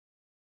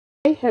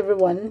Hi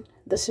everyone,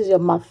 this is your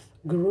math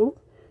guru.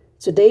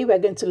 Today we're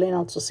going to learn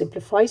how to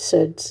simplify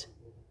surds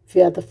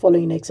via the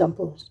following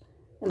examples.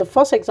 In the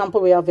first example,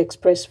 we have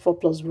expressed 4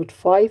 plus root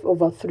 5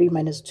 over 3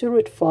 minus 2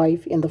 root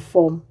 5 in the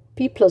form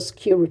p plus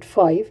q root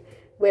 5,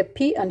 where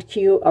p and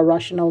q are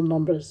rational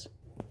numbers.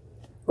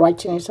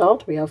 Writing it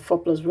out, we have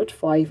 4 plus root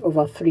 5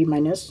 over 3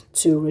 minus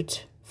 2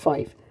 root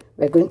 5.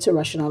 We're going to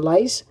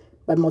rationalize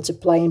by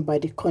multiplying by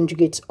the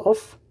conjugate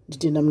of the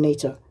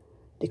denominator.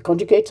 The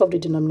conjugate of the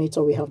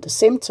denominator, we have the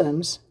same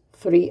terms,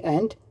 3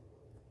 and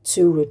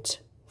 2 root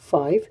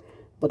 5,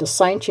 but the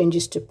sign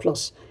changes to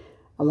plus.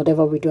 And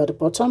whatever we do at the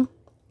bottom,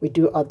 we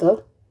do at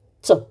the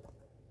top.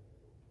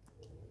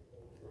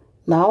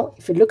 Now,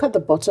 if you look at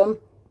the bottom,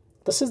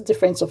 this is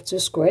difference of two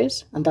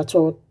squares, and that's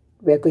what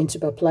we're going to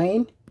be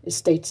applying. It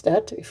states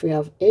that if we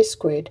have a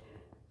squared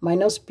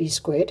minus b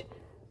squared,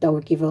 that will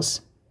give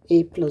us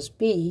a plus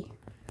b,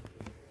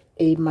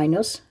 a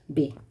minus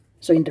b.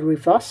 So in the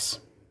reverse,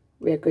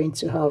 we are going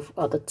to have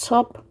at the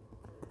top,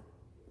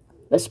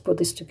 let's put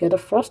this together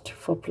first.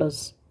 4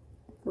 plus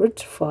root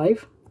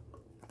 5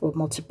 will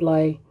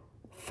multiply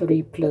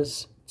 3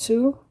 plus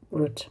 2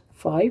 root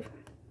 5.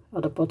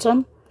 At the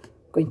bottom,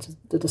 going to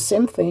do the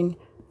same thing,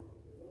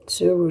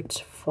 2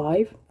 root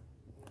 5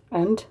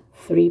 and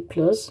 3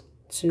 plus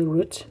 2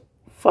 root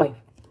 5.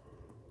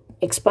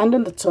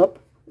 Expanding the top,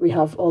 we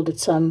have all the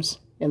terms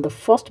in the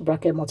first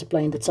bracket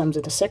multiplying the terms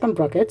in the second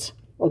bracket,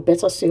 or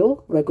better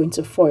still, we're going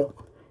to FOIL.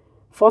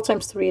 4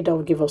 times 3, that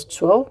will give us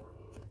 12.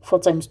 4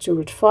 times 2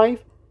 root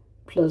 5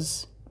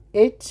 plus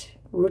 8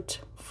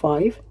 root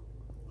 5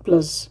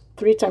 plus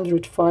 3 times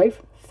root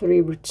 5,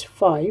 3 root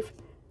 5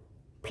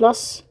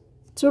 plus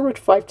 2 root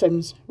 5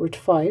 times root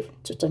 5,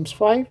 2 times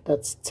 5,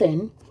 that's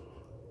 10,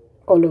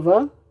 all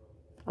over,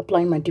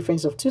 applying my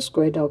difference of 2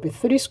 squared, that will be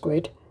 3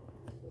 squared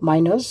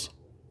minus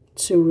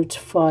 2 root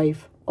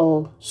 5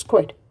 all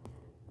squared.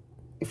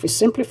 If we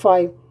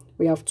simplify,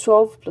 we have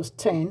 12 plus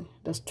 10,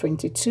 that's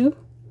 22,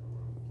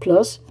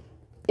 plus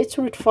 8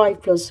 root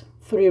 5 plus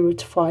 3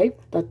 root 5,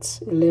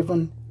 that's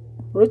 11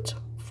 root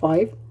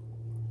 5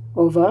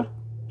 over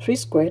 3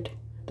 squared,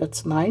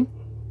 that's 9,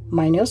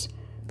 minus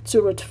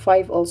 2 root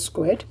 5 all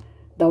squared,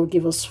 that will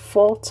give us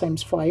 4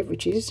 times 5,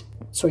 which is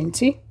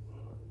 20.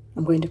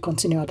 I'm going to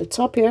continue at the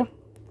top here.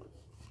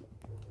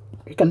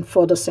 We can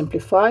further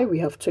simplify. We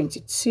have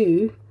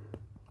 22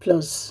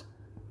 plus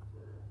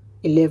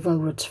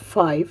 11 root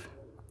 5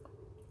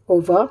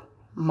 over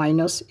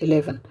minus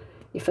 11.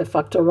 If I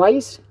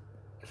factorize,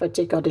 if I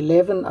take out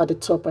 11 at the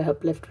top, I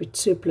have left with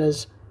 2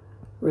 plus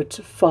root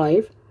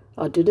 5.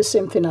 I'll do the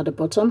same thing at the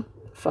bottom.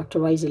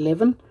 Factorize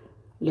 11,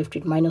 left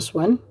with minus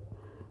 1.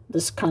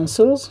 This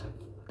cancels.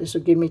 This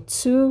will give me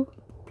 2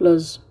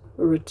 plus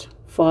root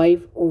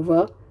 5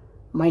 over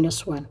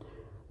minus 1.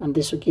 And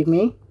this will give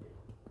me,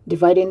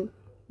 dividing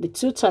the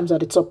 2 times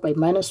at the top by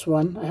minus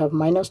 1, I have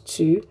minus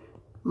 2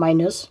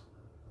 minus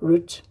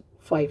root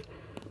 5.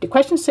 The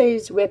question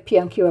says where p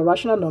and q are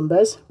rational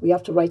numbers, we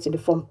have to write in the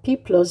form p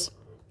plus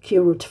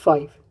q root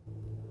 5.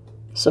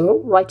 So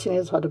writing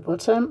it at the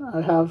bottom,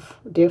 I have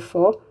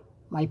therefore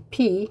my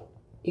p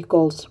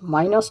equals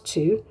minus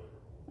 2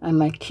 and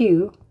my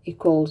q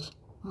equals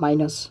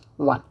minus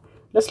 1.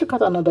 Let's look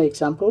at another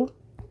example.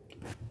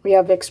 We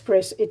have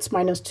expressed 8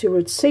 minus 2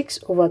 root 6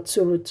 over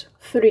 2 root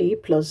 3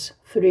 plus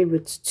 3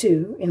 root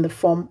 2 in the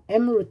form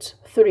m root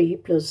 3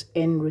 plus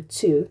n root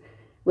 2,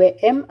 where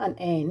m and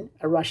n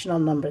are rational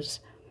numbers.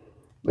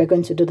 We're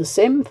going to do the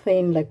same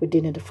thing like we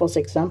did in the first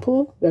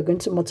example. We're going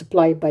to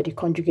multiply by the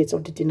conjugate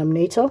of the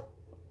denominator,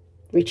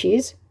 which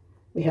is,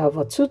 we have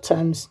our 2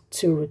 times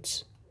 2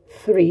 root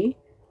 3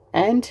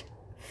 and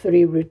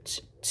 3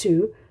 root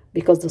 2.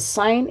 Because the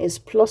sign is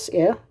plus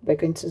here, we're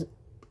going to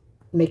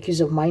make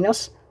use of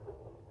minus.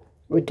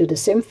 We do the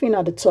same thing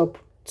at the top,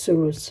 2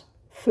 root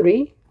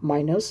 3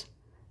 minus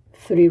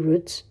 3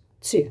 root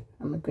 2.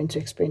 I'm going to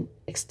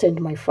extend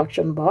my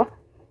fraction bar.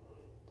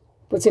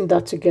 Putting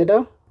that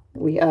together,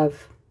 we have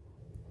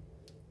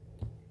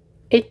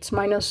 8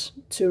 minus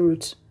 2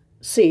 root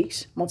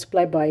 6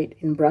 multiplied by,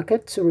 in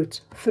bracket, 2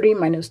 root 3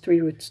 minus 3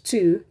 root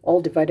 2,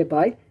 all divided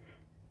by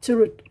 2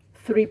 root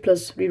 3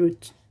 plus 3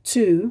 root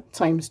 2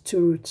 times 2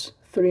 root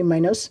 3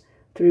 minus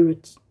 3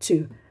 root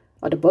 2.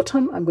 At the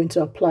bottom, I'm going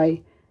to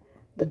apply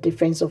the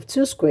difference of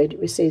 2 squared,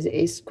 which says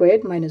a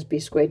squared minus b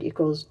squared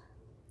equals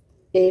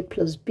a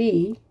plus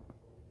b,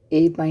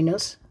 a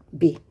minus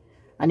b.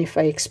 And if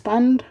I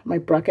expand my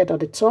bracket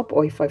at the top,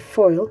 or if I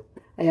FOIL,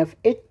 I have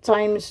 8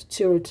 times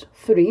 2 root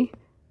 3,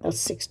 that's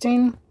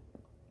 16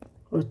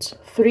 root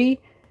 3.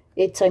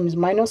 8 times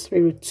minus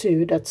 3 root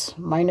 2, that's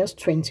minus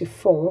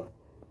 24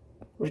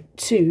 root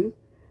 2,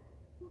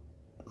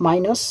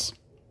 minus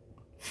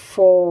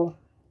 4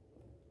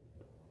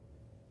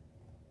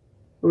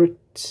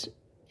 root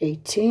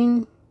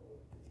 18.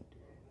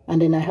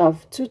 And then I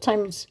have 2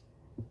 times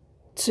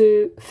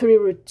 3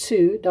 root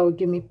 2, that will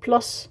give me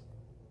plus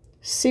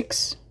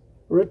 6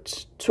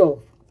 root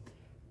 12,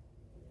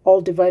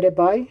 all divided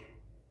by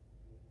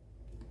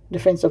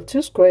difference of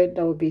 2 squared,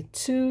 that will be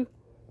 2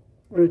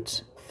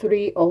 root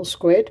 3 all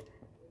squared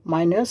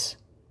minus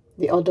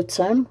the other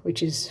term,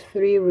 which is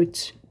 3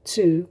 root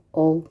 2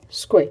 all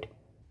squared.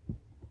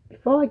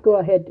 Before I go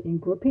ahead in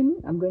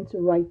grouping, I'm going to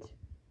write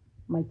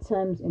my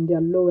terms in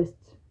their lowest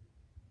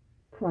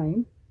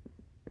prime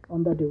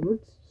under the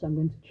roots. So I'm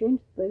going to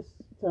change this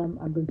term.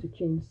 I'm going to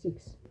change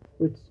 6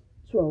 root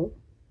 12.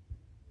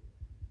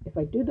 If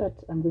I do that,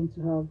 I'm going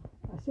to have,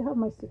 I still have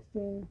my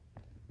 16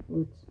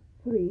 root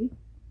 3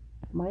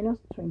 minus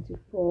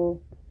 24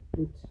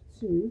 root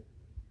 2.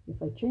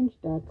 If I change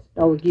that,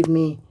 that will give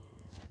me,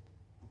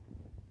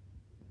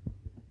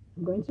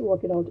 I'm going to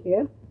work it out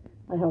here.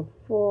 I have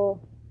 4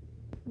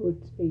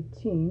 root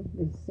 18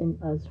 is the same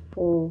as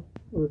 4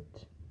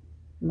 root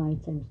 9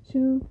 times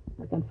 2.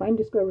 I can find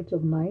the square root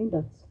of 9,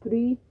 that's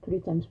 3. 3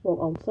 times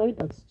 4 outside,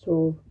 that's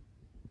 12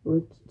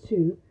 root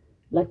 2.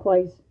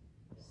 Likewise,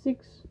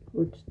 6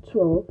 root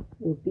 12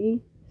 will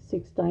be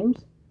 6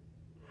 times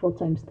 4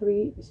 times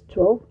 3 is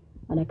 12,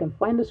 and I can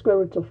find the square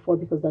root of 4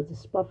 because that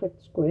is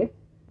perfect square.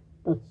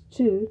 That's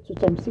 2. 2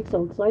 times 6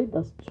 outside,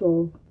 that's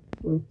 12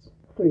 root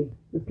 3.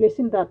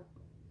 Replacing that,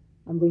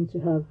 I'm going to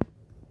have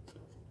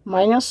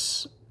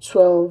minus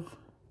 12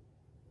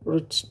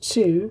 root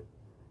 2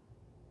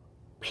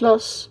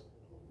 plus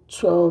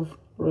 12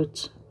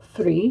 root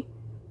 3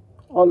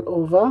 all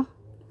over.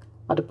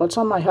 At the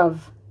bottom, I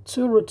have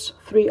 2 root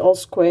 3 all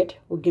squared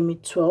will give me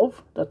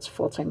 12. That's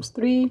 4 times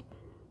 3,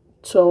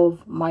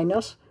 12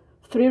 minus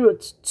 3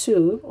 root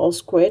 2 all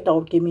squared. That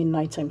will give me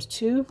 9 times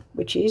 2,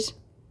 which is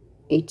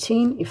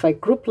 18. If I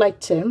group like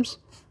terms,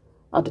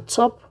 at the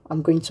top,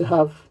 I'm going to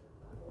have,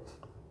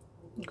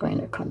 I'm going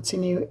to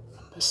continue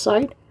on the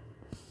side.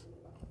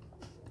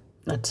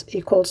 That's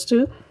equals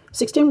to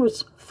 16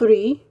 root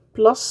 3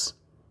 plus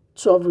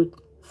 12 root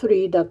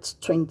 3, that's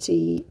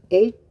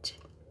 28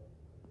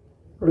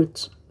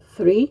 root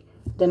 3.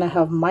 Then I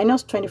have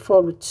minus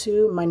 24 root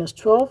 2 minus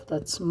 12,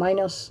 that's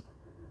minus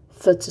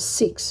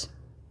 36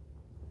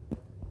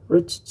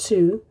 root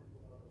 2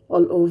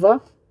 all over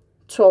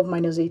 12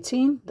 minus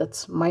 18,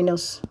 that's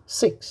minus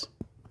 6.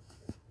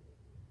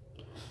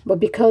 But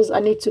because I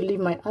need to leave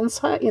my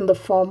answer in the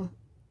form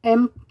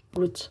m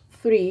root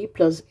 3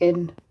 plus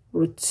n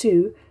root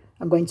 2,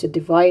 I'm going to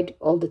divide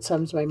all the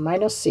terms by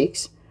minus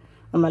 6.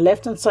 On my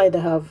left hand side,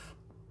 I have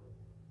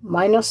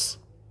minus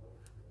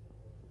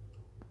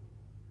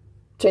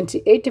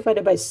 28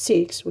 divided by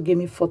 6 will give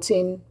me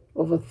 14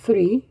 over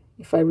 3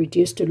 if I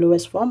reduce to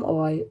lowest form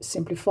or I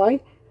simplify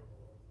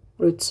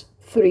root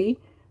 3.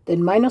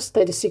 Then minus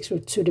 36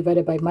 root 2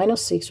 divided by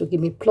minus 6 will give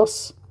me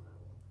plus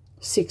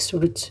 6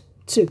 root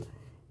 2.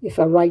 If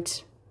I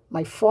write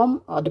my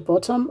form at the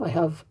bottom, I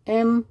have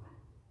m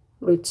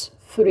root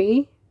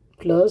 3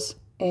 plus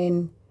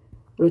n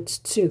root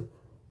 2.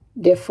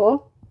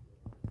 Therefore,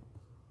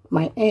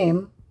 my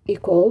m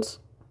equals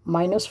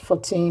minus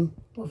 14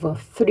 over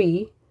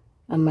 3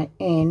 and my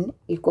n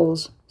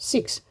equals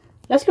 6.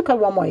 Let's look at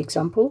one more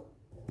example.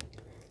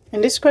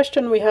 In this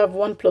question, we have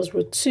 1 plus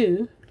root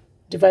 2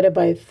 divided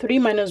by 3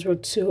 minus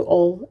root 2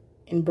 all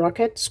in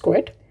bracket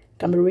squared.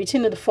 Can be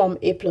written in the form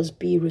a plus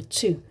b root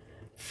 2.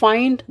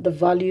 Find the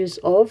values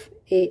of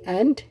a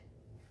and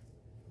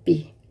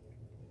b.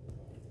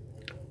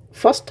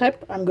 First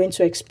step, I'm going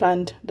to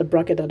expand the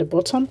bracket at the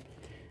bottom.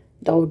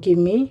 That will give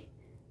me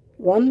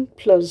 1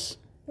 plus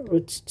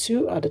root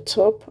 2 at the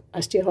top.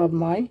 I still have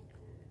my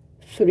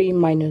 3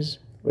 minus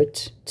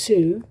root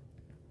 2,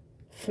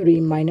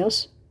 3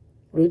 minus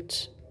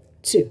root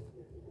 2.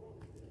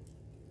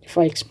 If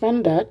I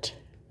expand that,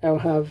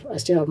 I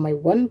still have my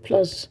 1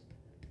 plus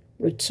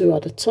root 2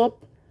 at the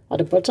top. At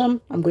the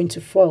bottom, I'm going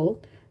to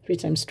FOIL 3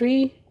 times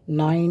 3,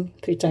 9,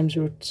 3 times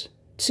root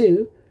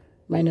 2,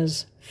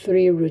 minus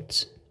 3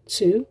 root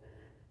 2.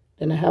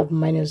 Then I have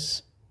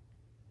minus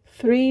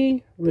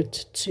 3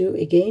 root 2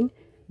 again.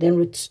 Then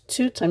root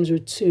 2 times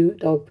root 2,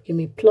 that will give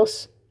me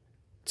plus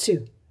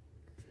 2.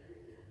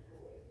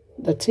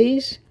 That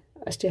is,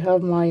 I still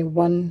have my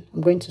 1.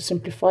 I'm going to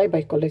simplify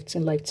by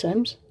collecting like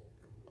terms.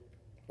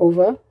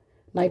 Over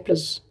 9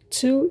 plus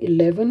 2,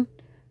 11,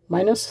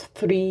 minus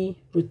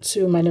 3 root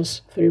 2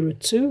 minus 3 root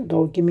 2. That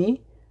will give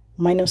me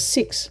minus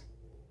 6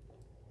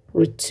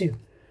 root 2.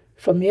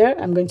 From here,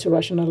 I'm going to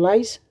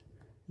rationalize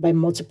by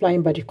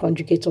multiplying by the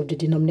conjugate of the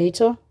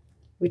denominator,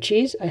 which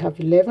is, I have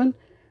 11.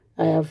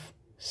 I have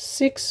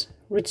 6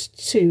 root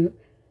 2.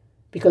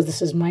 Because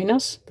this is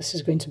minus, this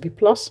is going to be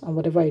plus, and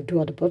whatever I do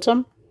at the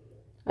bottom,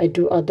 I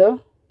do at the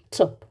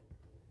top.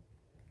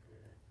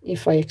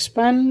 If I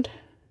expand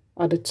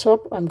at the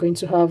top, I'm going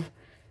to have,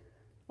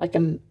 I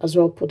can as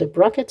well put a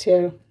bracket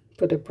here,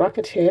 put a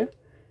bracket here.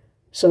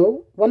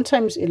 So 1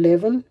 times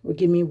 11 will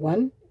give me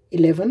 1,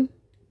 11.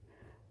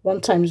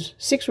 1 times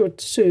 6 root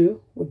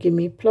 2 will give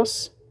me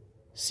plus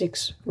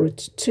 6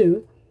 root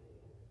 2.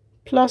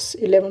 Plus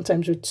 11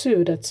 times root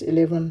 2, that's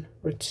 11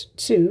 root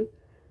 2.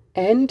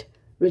 And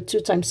root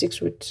 2 times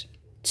 6 root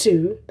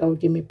 2, that will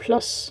give me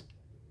plus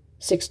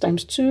 6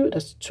 times 2,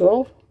 that's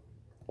 12,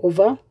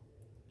 over,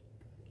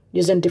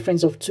 using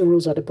difference of 2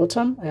 rows at the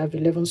bottom, I have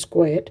 11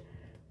 squared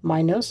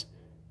minus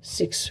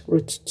 6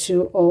 root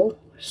 2 all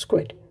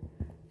squared.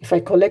 If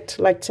I collect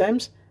like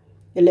terms,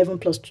 11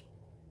 plus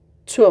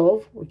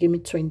 12 will give me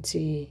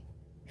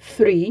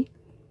 23.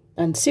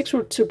 And 6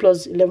 root 2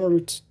 plus 11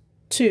 root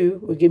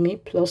 2 will give me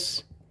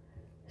plus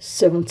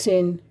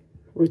 17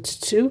 root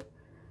 2.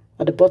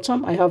 At the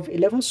bottom, I have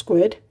 11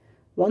 squared,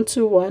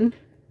 121,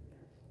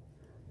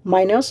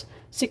 minus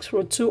 6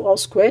 root 2 all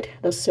squared,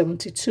 that's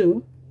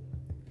 72.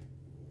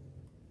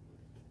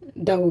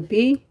 That will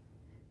be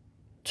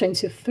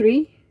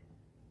 23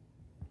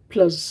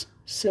 plus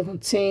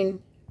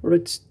 17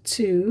 root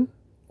 2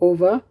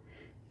 over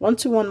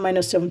 121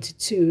 minus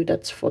 72,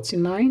 that's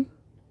 49.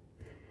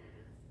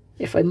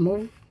 If I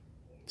move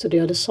to the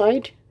other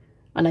side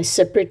and I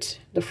separate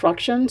the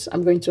fractions,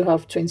 I'm going to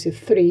have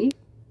 23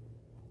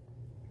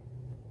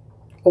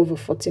 over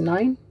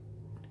 49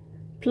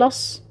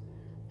 plus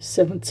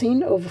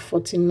 17 over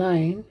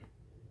 49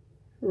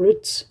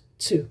 root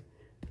 2.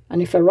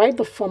 And if I write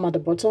the form at the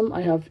bottom,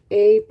 I have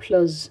a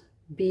plus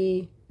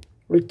b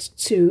root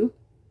 2.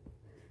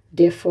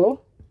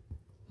 Therefore,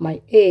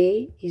 my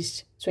a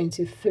is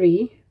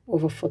 23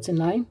 over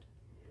 49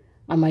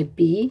 and my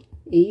b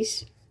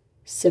is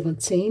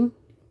 17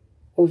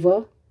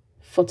 over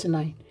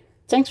 49.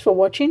 Thanks for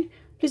watching.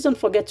 Please don't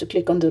forget to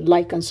click on the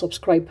like and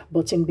subscribe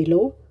button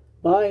below.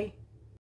 Bye.